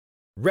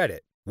Reddit.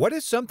 What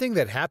is something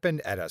that happened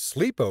at a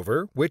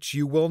sleepover which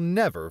you will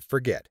never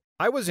forget?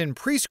 I was in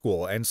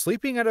preschool and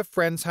sleeping at a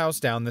friend's house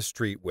down the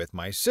street with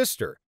my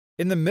sister.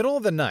 In the middle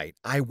of the night,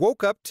 I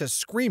woke up to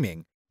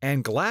screaming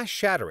and glass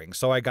shattering,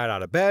 so I got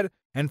out of bed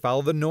and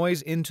followed the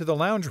noise into the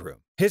lounge room.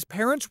 His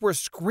parents were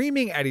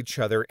screaming at each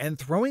other and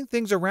throwing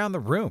things around the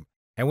room.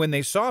 And when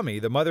they saw me,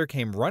 the mother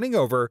came running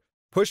over,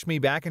 pushed me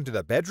back into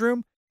the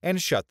bedroom,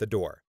 and shut the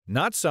door.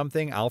 Not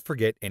something I'll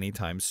forget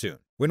anytime soon.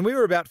 When we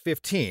were about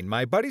 15,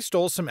 my buddy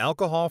stole some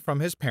alcohol from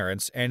his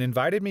parents and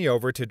invited me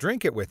over to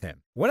drink it with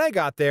him. When I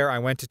got there, I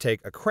went to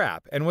take a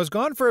crap and was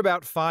gone for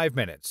about 5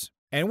 minutes.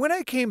 And when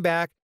I came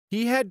back,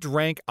 he had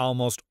drank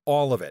almost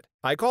all of it.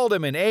 I called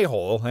him an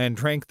a-hole and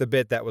drank the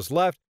bit that was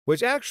left,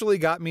 which actually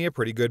got me a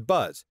pretty good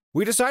buzz.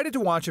 We decided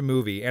to watch a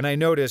movie and I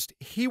noticed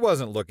he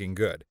wasn't looking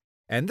good.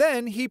 And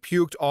then he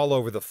puked all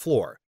over the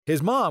floor.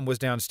 His mom was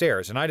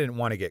downstairs and I didn't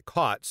want to get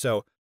caught,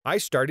 so I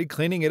started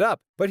cleaning it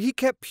up, but he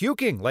kept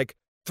puking like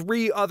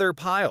 3 other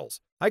piles.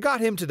 I got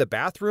him to the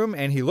bathroom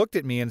and he looked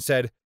at me and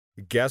said,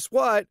 "Guess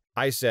what?"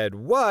 I said,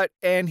 "What?"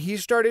 And he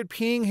started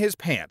peeing his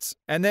pants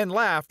and then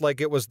laughed like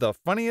it was the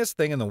funniest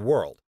thing in the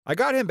world. I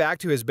got him back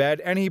to his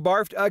bed and he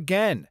barfed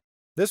again.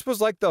 This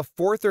was like the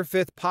 4th or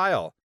 5th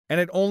pile and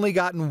had only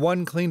gotten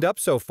 1 cleaned up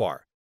so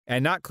far.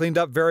 And not cleaned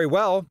up very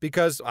well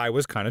because I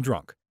was kind of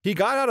drunk. He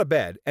got out of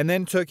bed and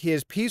then took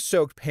his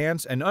pee-soaked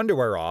pants and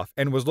underwear off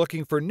and was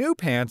looking for new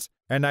pants,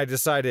 and I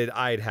decided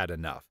I'd had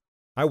enough.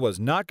 I was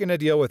not going to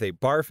deal with a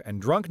barf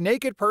and drunk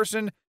naked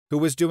person who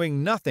was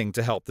doing nothing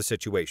to help the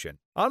situation.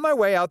 On my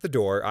way out the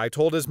door, I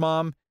told his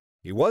mom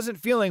he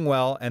wasn't feeling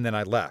well and then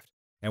I left.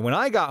 And when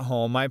I got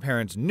home, my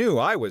parents knew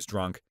I was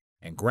drunk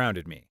and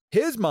grounded me.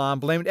 His mom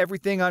blamed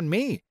everything on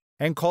me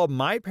and called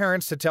my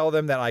parents to tell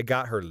them that I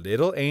got her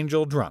little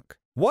angel drunk.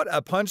 What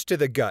a punch to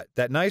the gut.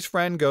 That nice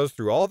friend goes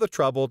through all the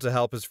trouble to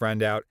help his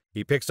friend out.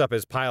 He picks up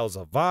his piles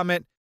of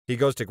vomit. He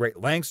goes to great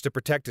lengths to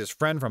protect his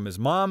friend from his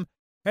mom.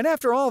 And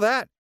after all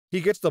that,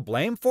 he gets the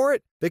blame for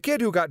it? The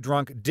kid who got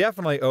drunk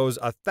definitely owes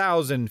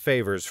 1,000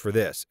 favors for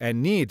this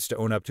and needs to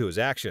own up to his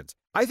actions.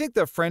 I think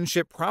the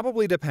friendship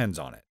probably depends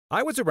on it.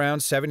 I was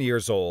around 7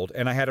 years old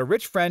and I had a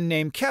rich friend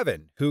named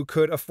Kevin who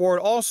could afford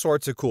all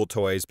sorts of cool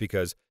toys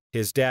because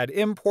his dad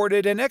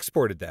imported and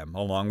exported them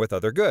along with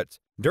other goods.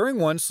 During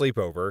one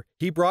sleepover,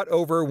 he brought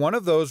over one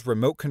of those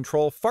remote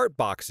control fart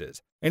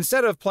boxes.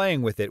 Instead of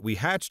playing with it, we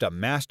hatched a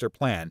master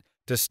plan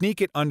to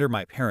sneak it under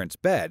my parents'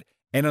 bed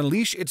and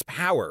unleash its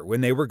power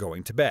when they were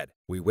going to bed.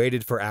 We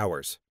waited for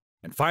hours.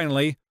 And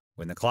finally,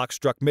 when the clock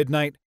struck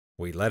midnight,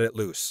 we let it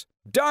loose.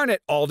 "Darn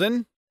it,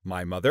 Alden,"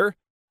 my mother.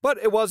 But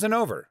it wasn't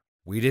over.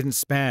 We didn't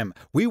spam.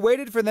 We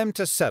waited for them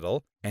to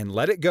settle and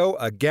let it go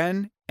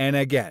again and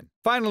again.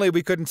 Finally,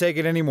 we couldn't take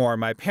it anymore.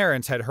 My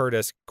parents had heard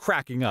us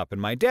cracking up,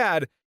 and my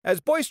dad, as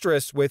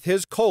boisterous with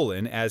his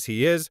colon as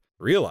he is,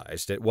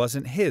 realized it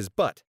wasn't his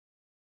butt.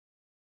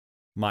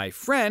 My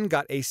friend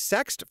got a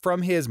sext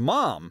from his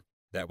mom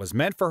that was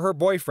meant for her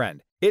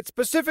boyfriend. It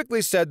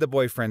specifically said the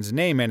boyfriend's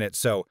name in it,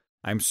 so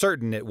I'm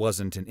certain it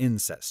wasn't an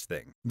incest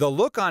thing. The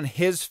look on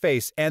his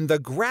face and the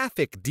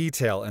graphic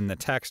detail in the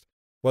text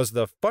was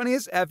the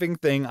funniest effing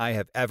thing I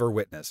have ever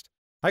witnessed.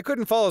 I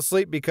couldn't fall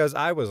asleep because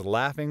I was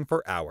laughing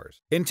for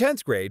hours. In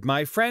 10th grade,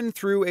 my friend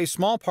threw a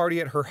small party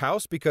at her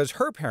house because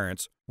her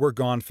parents were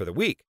gone for the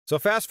week. So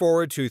fast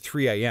forward to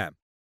 3 a.m.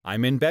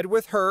 I'm in bed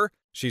with her,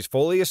 she's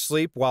fully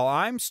asleep while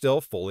I'm still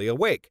fully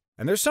awake.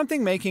 And there's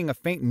something making a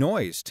faint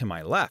noise to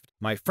my left.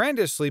 My friend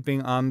is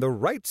sleeping on the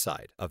right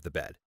side of the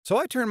bed. So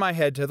I turn my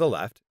head to the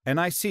left and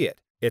I see it.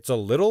 It's a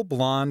little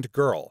blonde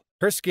girl.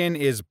 Her skin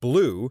is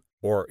blue,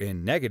 or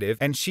in negative,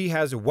 and she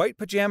has a white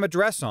pajama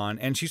dress on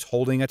and she's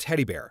holding a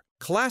teddy bear.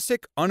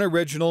 Classic,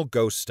 unoriginal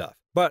ghost stuff.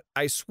 But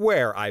I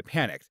swear I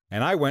panicked,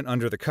 and I went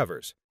under the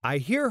covers. I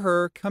hear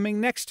her coming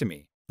next to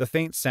me. The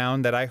faint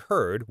sound that I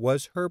heard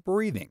was her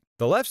breathing.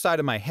 The left side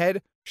of my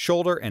head,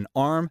 shoulder, and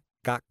arm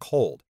got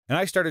cold. And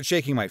I started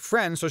shaking my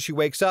friend so she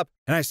wakes up,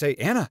 and I say,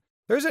 "Anna,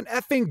 there's an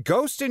effing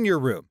ghost in your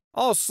room."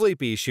 All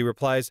sleepy, she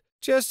replies,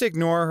 "Just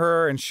ignore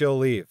her and she'll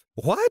leave."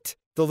 What?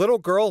 The little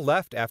girl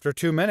left after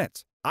 2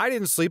 minutes. I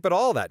didn't sleep at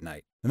all that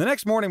night. And the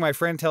next morning, my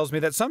friend tells me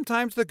that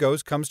sometimes the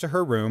ghost comes to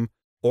her room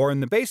or in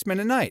the basement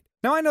at night.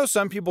 Now, I know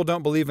some people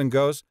don't believe in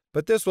ghosts,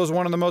 but this was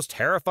one of the most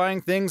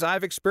terrifying things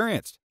I've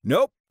experienced.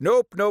 Nope.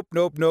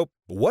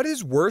 What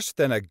is worse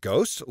than a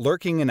ghost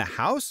lurking in a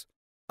house?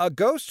 A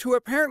ghost who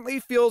apparently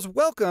feels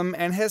welcome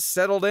and has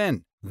settled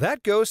in.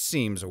 That ghost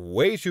seems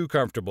way too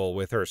comfortable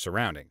with her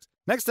surroundings.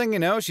 Next thing you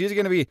know, she's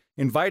going to be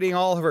inviting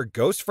all of her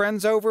ghost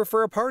friends over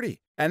for a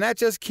party. And that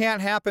just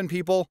can't happen,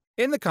 people.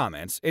 In the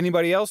comments,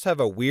 anybody else have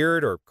a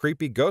weird or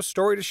creepy ghost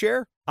story to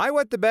share? I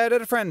went to bed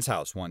at a friend's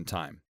house one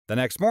time. The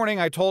next morning,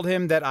 I told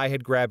him that I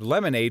had grabbed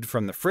lemonade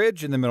from the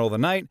fridge in the middle of the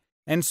night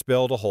and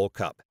spilled a whole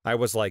cup. I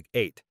was like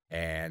 8,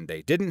 and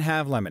they didn't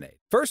have lemonade.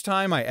 First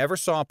time I ever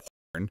saw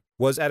porn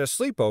was at a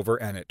sleepover,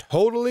 and it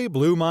totally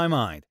blew my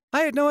mind.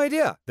 I had no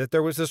idea that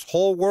there was this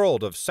whole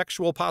world of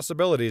sexual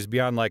possibilities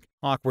beyond like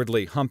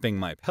awkwardly humping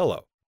my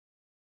pillow.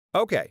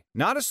 Okay,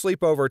 not a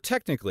sleepover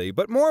technically,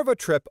 but more of a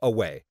trip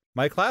away.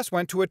 My class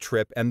went to a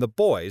trip and the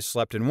boys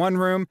slept in one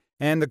room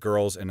and the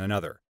girls in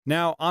another.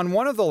 Now, on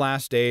one of the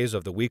last days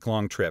of the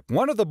week-long trip,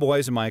 one of the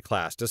boys in my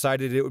class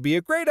decided it would be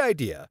a great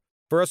idea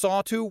for us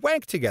all to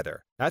wank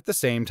together at the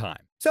same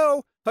time.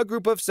 So, a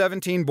group of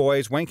 17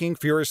 boys wanking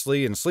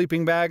furiously in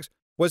sleeping bags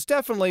was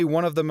definitely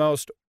one of the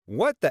most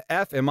 "what the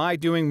F am I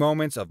doing"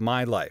 moments of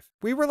my life.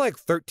 We were like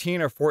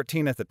 13 or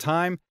 14 at the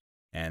time,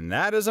 and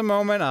that is a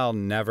moment I'll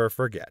never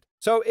forget.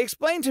 So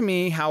explain to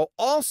me how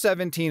all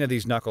 17 of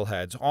these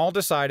knuckleheads all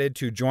decided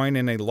to join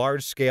in a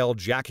large-scale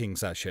jacking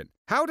session.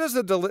 How do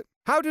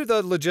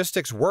the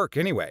logistics work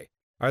anyway?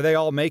 Are they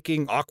all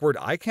making awkward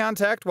eye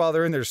contact while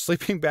they're in their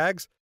sleeping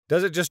bags?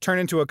 Does it just turn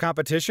into a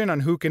competition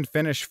on who can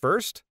finish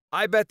first?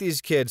 I bet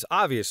these kids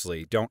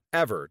obviously don't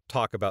ever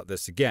talk about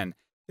this again.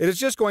 It is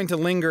just going to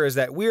linger as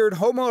that weird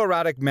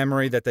homoerotic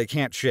memory that they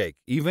can't shake,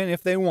 even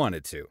if they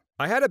wanted to.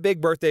 I had a big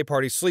birthday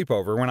party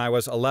sleepover when I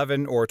was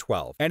 11 or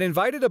 12 and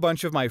invited a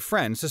bunch of my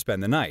friends to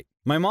spend the night.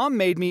 My mom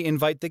made me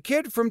invite the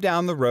kid from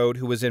down the road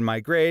who was in my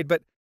grade,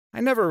 but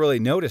I never really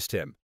noticed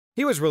him.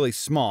 He was really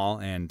small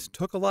and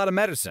took a lot of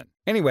medicine.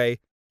 Anyway,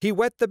 he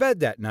wet the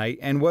bed that night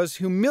and was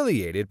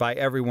humiliated by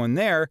everyone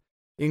there,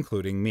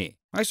 including me.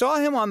 I saw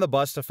him on the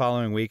bus the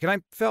following week and I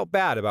felt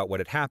bad about what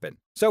had happened.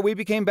 So we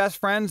became best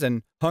friends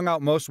and hung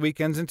out most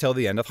weekends until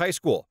the end of high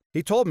school.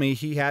 He told me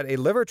he had a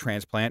liver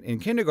transplant in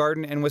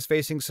kindergarten and was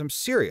facing some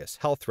serious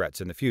health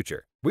threats in the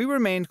future. We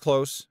remained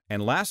close,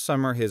 and last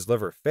summer his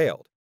liver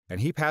failed,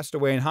 and he passed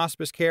away in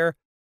hospice care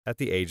at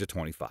the age of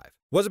 25.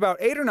 Was about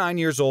 8 or 9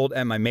 years old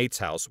at my mate's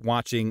house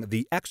watching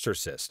The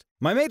Exorcist.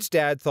 My mate's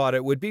dad thought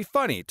it would be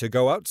funny to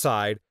go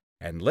outside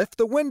and lift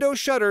the window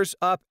shutters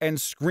up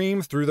and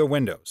scream through the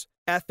windows.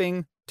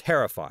 Effing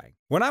terrifying.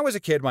 When I was a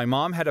kid, my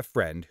mom had a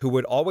friend who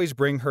would always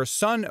bring her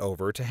son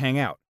over to hang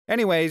out.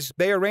 Anyways,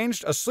 they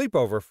arranged a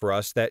sleepover for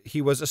us that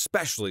he was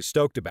especially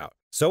stoked about.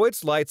 So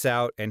it's lights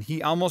out, and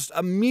he almost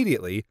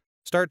immediately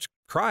starts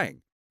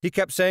crying. He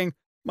kept saying,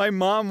 "My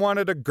mom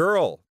wanted a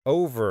girl,"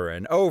 over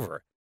and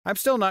over. I'm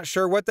still not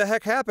sure what the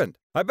heck happened.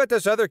 I bet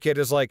this other kid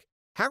is like,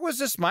 how is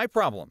this my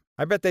problem?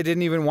 I bet they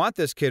didn't even want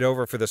this kid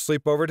over for the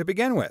sleepover to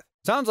begin with.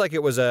 Sounds like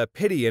it was a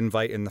pity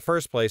invite in the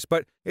first place,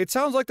 but it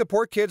sounds like the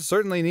poor kid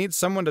certainly needs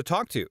someone to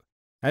talk to.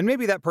 And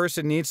maybe that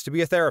person needs to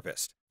be a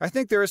therapist. I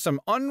think there is some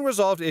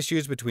unresolved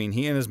issues between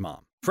he and his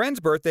mom. Friend's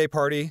birthday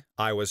party,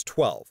 I was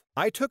 12.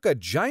 I took a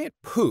giant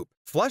poop,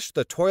 flushed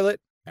the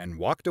toilet, and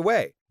walked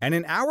away. And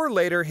an hour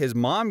later, his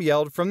mom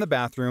yelled from the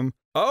bathroom,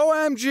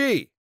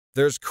 "OMG!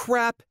 There's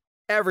crap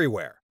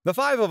everywhere." The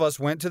 5 of us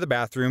went to the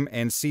bathroom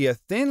and see a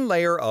thin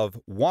layer of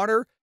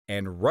water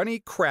and runny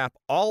crap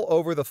all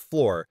over the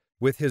floor,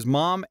 with his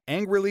mom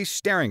angrily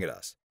staring at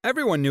us.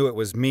 Everyone knew it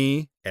was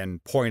me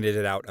and pointed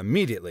it out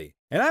immediately,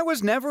 and I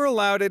was never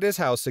allowed at his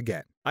house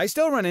again. I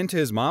still run into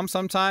his mom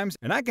sometimes,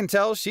 and I can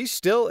tell she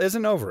still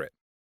isn't over it.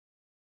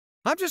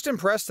 I'm just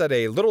impressed that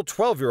a little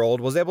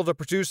 12-year-old was able to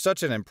produce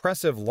such an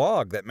impressive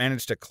log that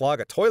managed to clog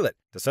a toilet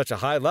to such a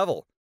high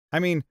level. I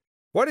mean,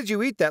 what did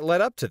you eat that led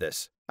up to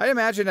this? I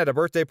imagine at a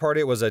birthday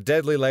party it was a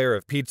deadly layer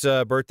of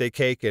pizza, birthday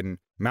cake, and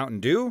Mountain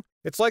Dew.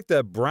 It's like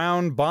the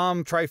brown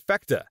bomb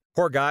trifecta.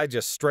 Poor guy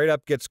just straight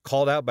up gets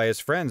called out by his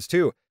friends,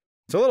 too.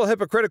 It's a little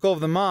hypocritical of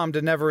the mom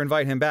to never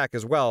invite him back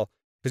as well,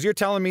 because you're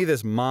telling me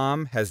this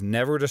mom has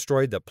never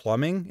destroyed the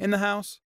plumbing in the house?